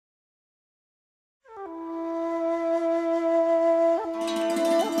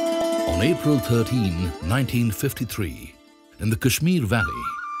On April 13, 1953, in the Kashmir Valley,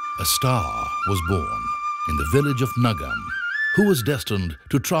 a star was born in the village of Nagam, who was destined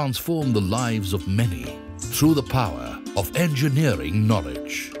to transform the lives of many through the power of engineering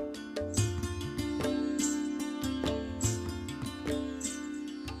knowledge.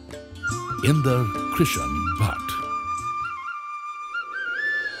 Inder Krishan Bhat.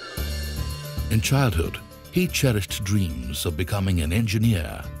 In childhood, he cherished dreams of becoming an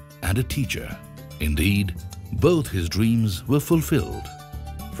engineer and a teacher. Indeed, both his dreams were fulfilled.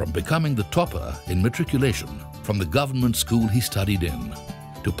 From becoming the topper in matriculation from the government school he studied in,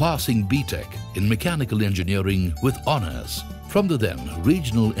 to passing B.Tech in mechanical engineering with honours from the then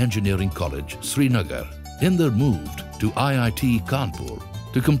Regional Engineering College, Srinagar, Inder moved to IIT Kanpur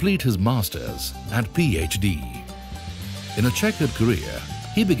to complete his Masters and PhD. In a checkered career,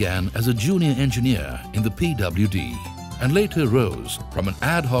 he began as a junior engineer in the PWD and later rose from an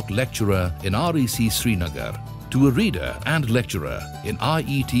ad hoc lecturer in REC Srinagar to a reader and lecturer in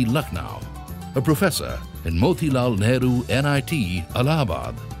IET Lucknow, a professor in Motilal Nehru NIT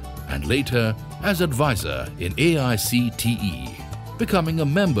Allahabad, and later as advisor in AICTE, becoming a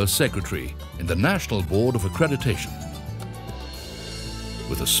member secretary in the National Board of Accreditation.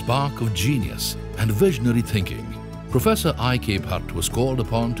 With a spark of genius and visionary thinking, Professor I.K. Bhat was called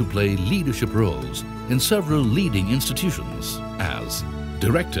upon to play leadership roles in several leading institutions as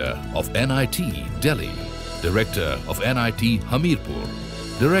Director of NIT Delhi, Director of NIT Hamirpur,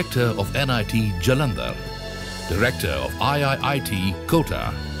 Director of NIT Jalandhar, Director of IIIT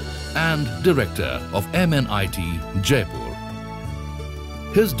Kota, and Director of MNIT Jaipur.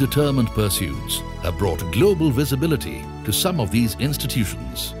 His determined pursuits have brought global visibility to some of these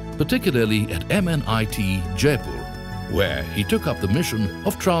institutions, particularly at MNIT Jaipur, where he took up the mission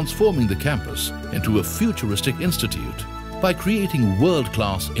of transforming the campus into a futuristic institute by creating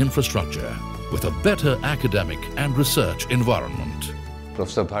world-class infrastructure with a better academic and research environment.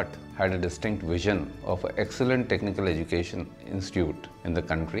 Professor Bhat had a distinct vision of an excellent technical education institute in the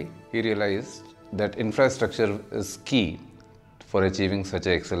country. He realized that infrastructure is key for achieving such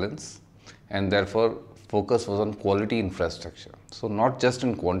excellence, and therefore focus was on quality infrastructure. So not just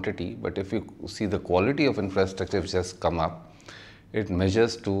in quantity, but if you see the quality of infrastructure which has come up, it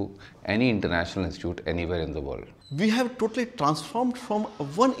measures to any international institute anywhere in the world. We have totally transformed from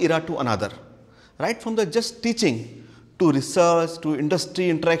one era to another, right from the just teaching to research, to industry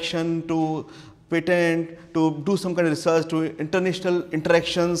interaction, to patent, to do some kind of research, to international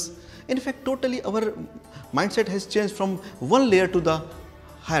interactions. In fact, totally our mindset has changed from one layer to the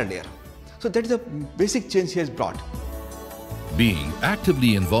higher layer. So that is the basic change he has brought. Being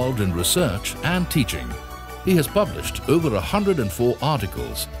actively involved in research and teaching, he has published over 104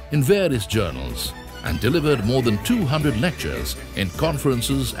 articles in various journals and delivered more than 200 lectures in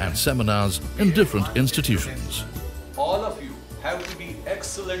conferences and seminars in different institutions. All of you have to be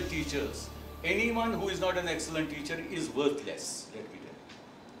excellent teachers. Anyone who is not an excellent teacher is worthless, let me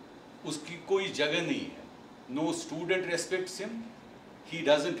tell you. Uski koi jagah nahi hai. No student respects him. He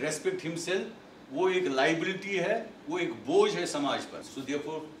doesn't respect himself. वो एक liability है, वो एक बोझ है समाज पर. So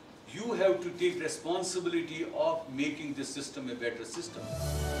therefore, you have to take responsibility of making this system a better system.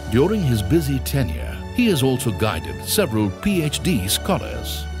 During his busy tenure, he has also guided several PhD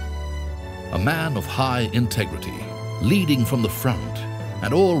scholars. A man of high integrity, leading from the front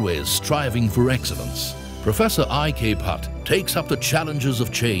and always striving for excellence, Professor I.K. Bhat takes up the challenges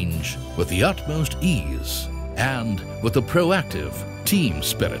of change with the utmost ease and with a proactive team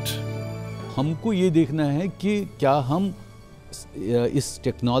spirit. हमको ये देखना है कि क्या हम इस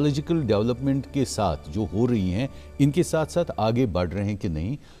technological development के साथ जो हो रही हैं इनके साथ साथ आगे बढ़ रहे हैं कि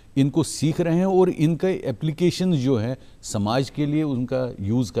नहीं, इनको सीख रहे हैं और इनका एप्लीकेशन जो है समाज के लिए उनका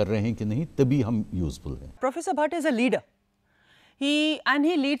यूज़ कर रहे हैं कि नहीं, तभी हम यूजफुल हैं. Professor Bhat is a leader. He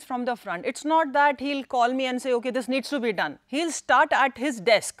leads from the front. It's not that he'll call me and say, okay, this needs to be done. He'll start at his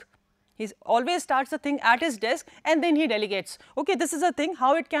desk. He always starts the thing at his desk and then he delegates. Okay, this is a thing,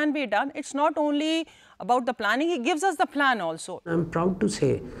 how it can be done. It's not only about the planning, he gives us the plan also. I'm proud to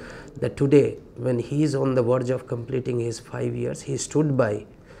say that today, when he is on the verge of completing his 5 years, he stood by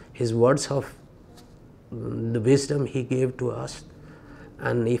his words of the wisdom he gave to us.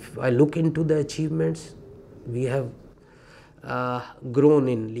 And if I look into the achievements, we have grown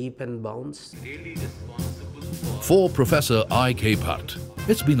in leap and bounds. For Professor I.K. Bhat,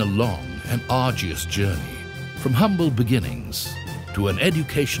 it's been a long and arduous journey, from humble beginnings to an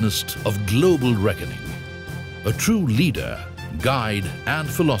educationist of global reckoning. A true leader, guide and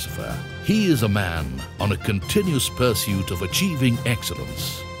philosopher, he is a man on a continuous pursuit of achieving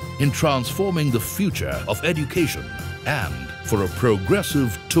excellence, in transforming the future of education and for a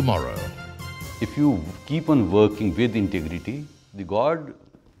progressive tomorrow. if you keep on working with integrity, the God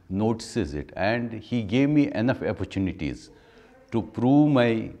notices it, and He gave me enough opportunities to prove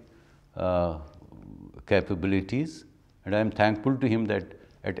my capabilities, and I am thankful to Him that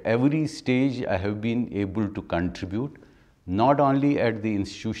at every stage I have been able to contribute, not only at the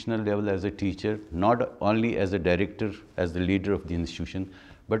institutional level as a teacher, not only as a director, as the leader of the institution,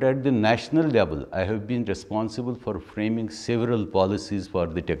 but at the national level I have been responsible for framing several policies for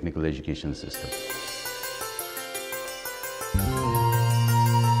the technical education system.